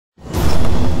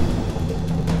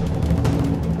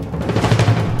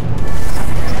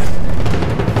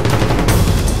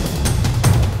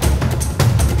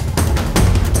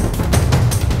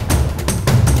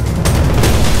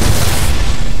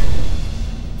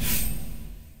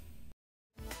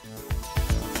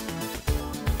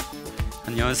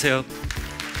안녕하세요.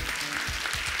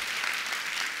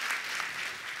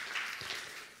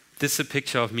 This is a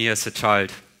picture of me as a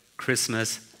child,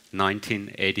 Christmas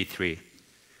 1983.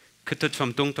 그때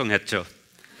좀 뚱뚱했죠.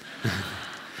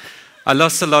 I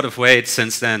lost a lot of weight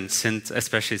since then,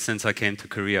 especially since I came to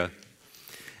Korea.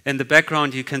 In the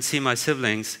background, you can see my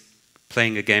siblings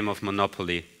playing a game of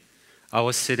Monopoly. I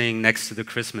was sitting next to the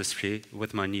Christmas tree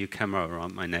with my new camera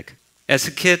around my neck. As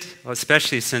a kid,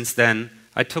 especially since then,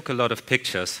 I took a lot of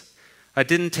pictures. I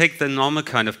didn't take the normal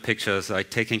kind of pictures, like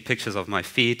taking pictures of my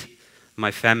feet,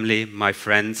 my family, my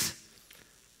friends,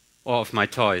 or of my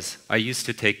toys. I used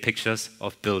to take pictures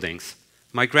of buildings.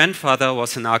 My grandfather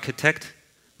was an architect,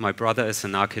 my brother is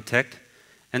an architect,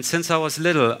 and since I was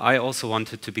little, I also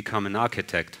wanted to become an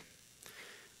architect.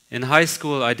 In high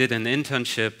school, I did an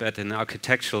internship at an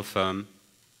architectural firm,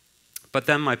 but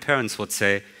then my parents would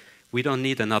say, "We don't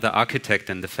need another architect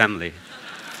in the family."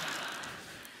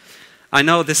 I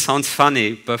know this sounds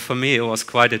funny, but for me it was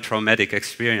quite a traumatic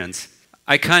experience.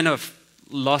 I kind of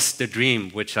lost the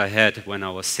dream which I had when I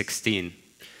was 16.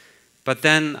 But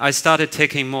then I started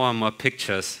taking more and more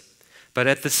pictures. But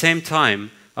at the same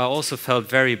time, I also felt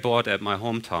very bored at my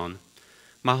hometown.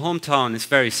 My hometown is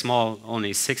very small,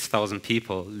 only 6,000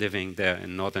 people living there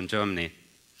in northern Germany.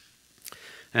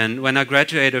 And when I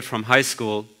graduated from high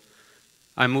school,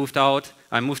 I moved out,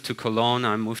 I moved to Cologne,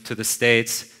 I moved to the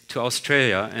States, to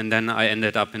Australia, and then I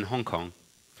ended up in Hong Kong.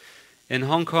 In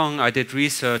Hong Kong, I did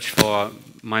research for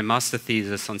my master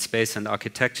thesis on space and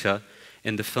architecture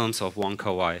in the films of Wong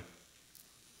Kar-wai.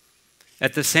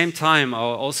 At the same time, I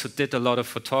also did a lot of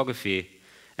photography,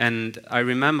 and I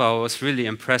remember I was really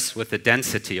impressed with the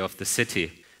density of the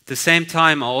city. At the same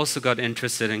time, I also got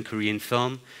interested in Korean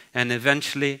film, and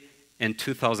eventually, in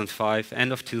 2005,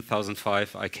 end of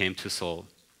 2005, I came to Seoul.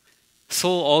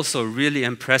 Seoul also really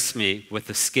impressed me with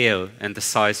the scale and the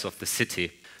size of the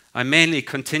city. I mainly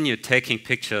continued taking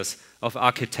pictures of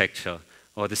architecture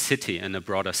or the city in a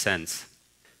broader sense.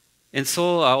 In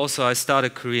Seoul, I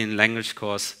started Korean language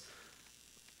course.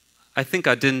 I think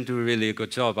I didn't do really a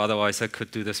good job, otherwise I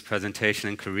could do this presentation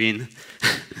in Korean.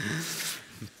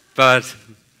 But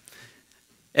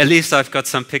at least I've got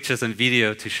some pictures and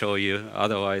video to show you,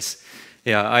 otherwise.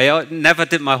 Yeah, I never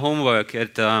did my homework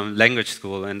at language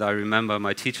school, and I remember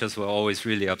my teachers were always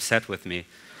really upset with me.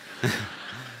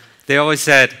 They always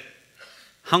said,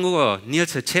 한국어,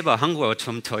 닐스 제발 한국어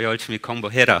좀 더 열심히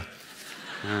공부해라.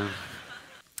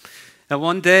 And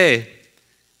one day,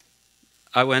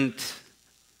 I went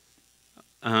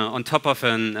on top of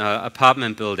an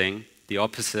apartment building, the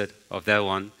opposite of that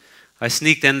one. I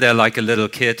sneaked in there like a little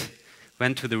kid,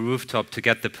 went to the rooftop to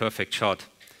get the perfect shot.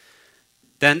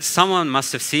 Then someone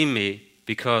must have seen me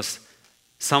because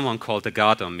someone called the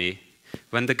guard on me.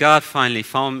 When the guard finally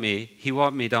found me, he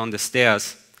walked me down the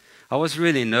stairs. I was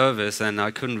really nervous and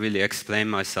I couldn't really explain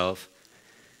myself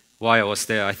why I was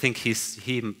there. I think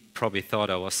he probably thought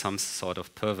I was some sort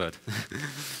of pervert.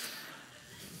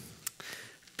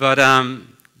 But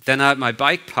then I had my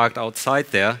bike parked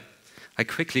outside there. I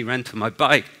quickly ran to my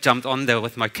bike, jumped on there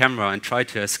with my camera and tried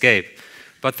to escape.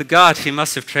 But the guard, he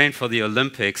must have trained for the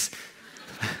Olympics.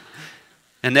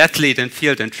 An athlete in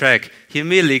field and track, he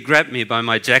immediately grabbed me by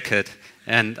my jacket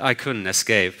and I couldn't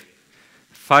escape.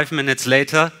 5 minutes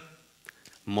later,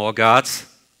 more guards,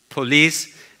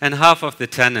 police, and half of the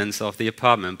tenants of the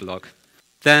apartment block.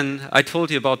 Then I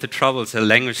told you about the troubles at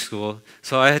language school,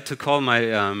 so I had to call my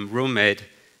roommate,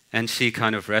 and she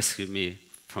kind of rescued me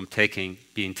from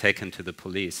being taken to the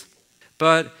police.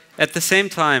 But at the same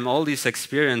time, all these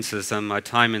experiences and my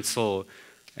time in Seoul,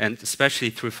 and especially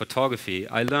through photography,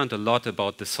 I learned a lot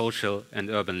about the social and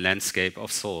urban landscape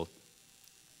of Seoul.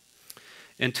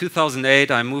 In 2008,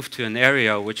 I moved to an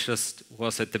area which just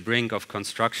was at the brink of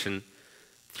construction.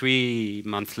 3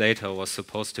 months later, was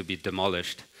supposed to be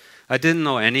demolished. I didn't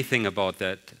know anything about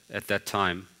that at that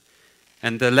time.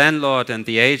 And the landlord and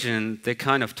the agent, they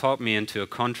kind of talked me into a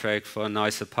contract for a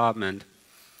nice apartment.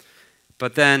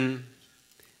 But then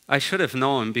I should have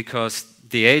known, because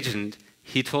the agent,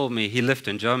 he told me he lived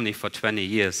in Germany for 20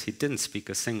 years. He didn't speak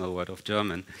a single word of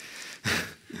German.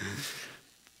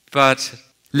 But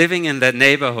living in that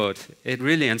neighborhood, it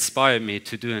really inspired me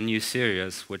to do a new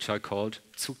series, which I called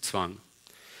Zugzwang.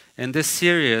 In this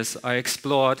series, I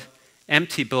explored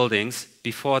empty buildings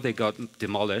before they got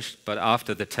demolished, but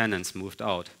after the tenants moved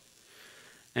out.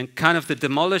 And kind of the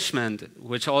demolishment,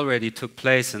 which already took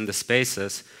place in the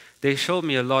spaces, they showed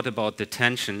me a lot about the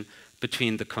tension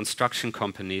between the construction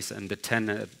companies and the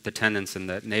tenants in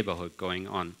that neighborhood going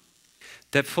on.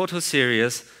 That photo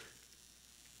series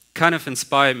kind of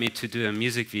inspired me to do a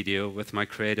music video with my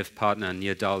creative partner,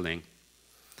 Neil Dowling.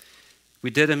 We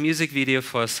did a music video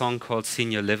for a song called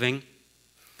Senior Living.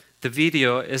 The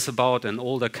video is about an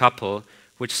older couple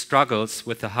which struggles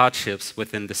with the hardships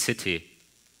within the city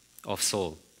of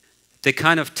Seoul. They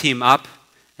kind of team up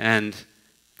and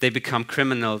they become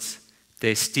criminals.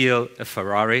 They steal a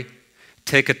Ferrari,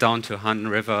 take it down to Han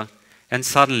River, and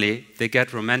suddenly they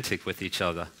get romantic with each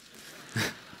other.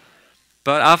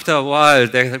 But after a while,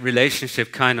 their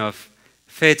relationship kind of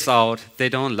fades out. They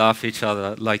don't love each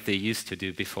other like they used to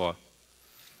do before.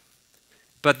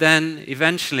 But then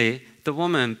eventually the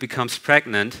woman becomes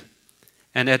pregnant,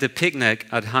 and at a picnic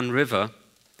at Han River,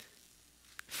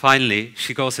 finally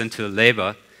she goes into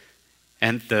labor,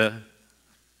 and the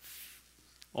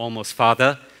almost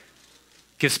father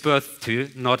gives birth to,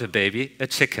 not a baby, a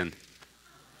chicken.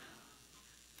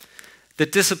 The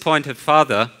disappointed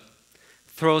father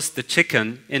throws the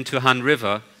chicken into Han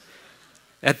River.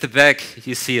 At the back,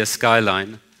 you see a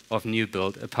skyline of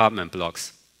new-built apartment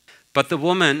blocks. But the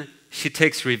woman, she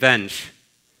takes revenge,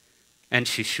 and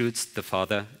she shoots the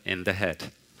father in the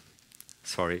head.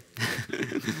 Sorry.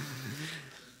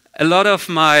 A lot of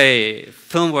my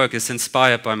film work is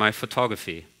inspired by my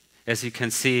photography. As you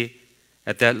can see,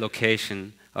 at that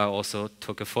location, I also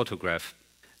took a photograph.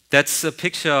 That's a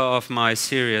picture of my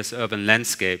series Urban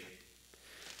Landscape.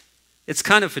 It's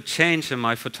kind of a change in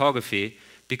my photography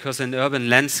because in urban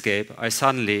landscape, I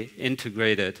suddenly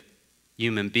integrated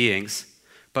human beings,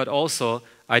 but also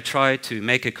I try to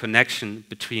make a connection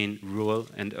between rural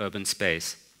and urban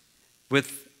space.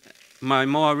 With my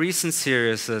more recent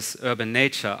series, Urban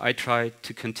Nature, I try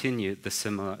to continue the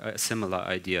similar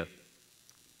idea.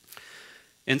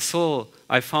 In Seoul,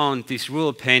 I found these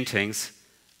rural paintings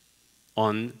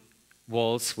on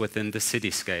walls within the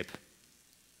cityscape.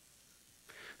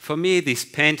 For me, these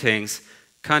paintings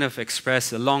kind of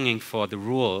express a longing for the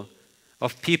rural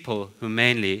of people who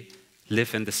mainly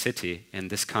live in the city in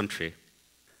this country.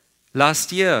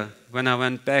 Last year, when I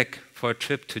went back for a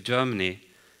trip to Germany,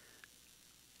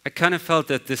 I kind of felt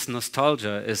that this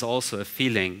nostalgia is also a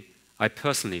feeling I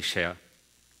personally share.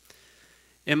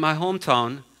 In my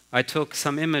hometown, I took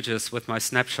some images with my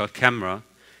snapshot camera,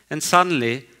 and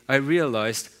suddenly I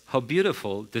realized how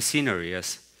beautiful the scenery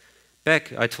is.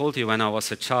 Back, I told you when I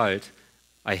was a child,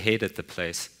 I hated the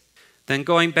place. Then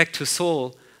going back to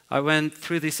Seoul, I went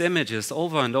through these images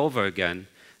over and over again.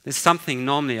 It's something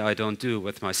normally I don't do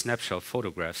with my snapshot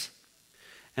photographs.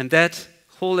 And that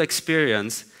whole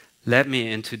experience led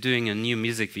me into doing a new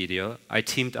music video. I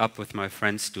teamed up with my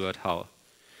friend Stuart Howe.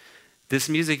 This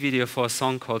music video for a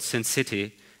song called Sin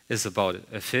City is about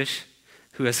a fish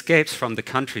who escapes from the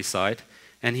countryside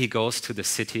and he goes to the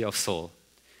city of Seoul.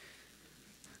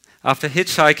 After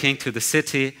hitchhiking to the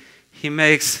city, he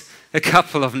makes a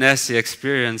couple of nasty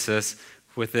experiences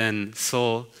within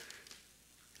Seoul.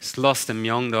 He's lost in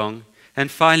Myeongdong, and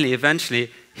finally,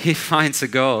 eventually, he finds a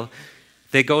girl.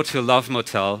 They go to a love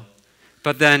motel,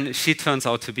 but then she turns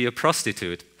out to be a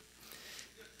prostitute.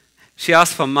 She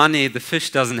asks for money, the fish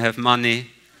doesn't have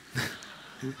money.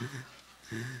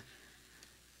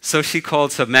 So she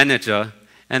calls her manager,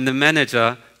 and the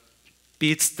manager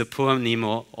beats the poor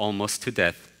Nemo almost to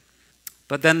death.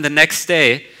 But then the next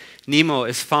day, Nemo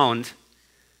is found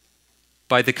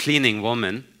by the cleaning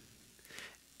woman.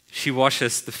 She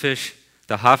washes the fish,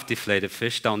 the half-deflated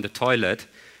fish, down the toilet,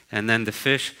 and then the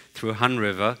fish, through Han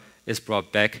River, is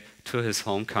brought back to his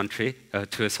home country,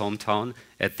 to his hometown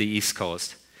at the East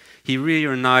Coast. He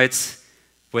reunites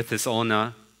with his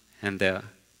owner, and they're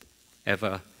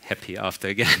ever happy after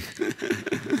again.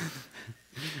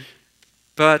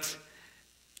 But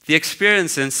the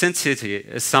experience in Sin City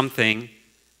is something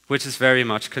which is very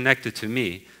much connected to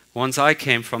me. Once I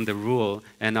came from the rural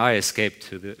and I escaped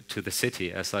to the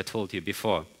city, as I told you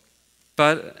before.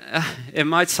 But it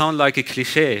might sound like a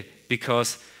cliche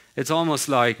because it's almost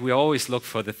like we always look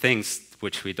for the things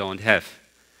which we don't have.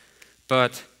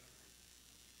 But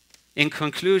in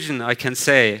conclusion, I can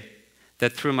say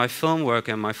that through my film work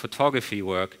and my photography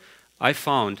work, I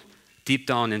found deep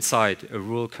down inside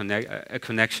a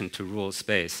connection to rural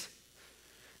space.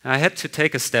 And I had to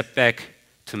take a step back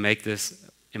to make this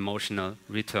emotional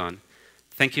return.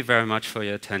 Thank you very much for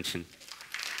your attention.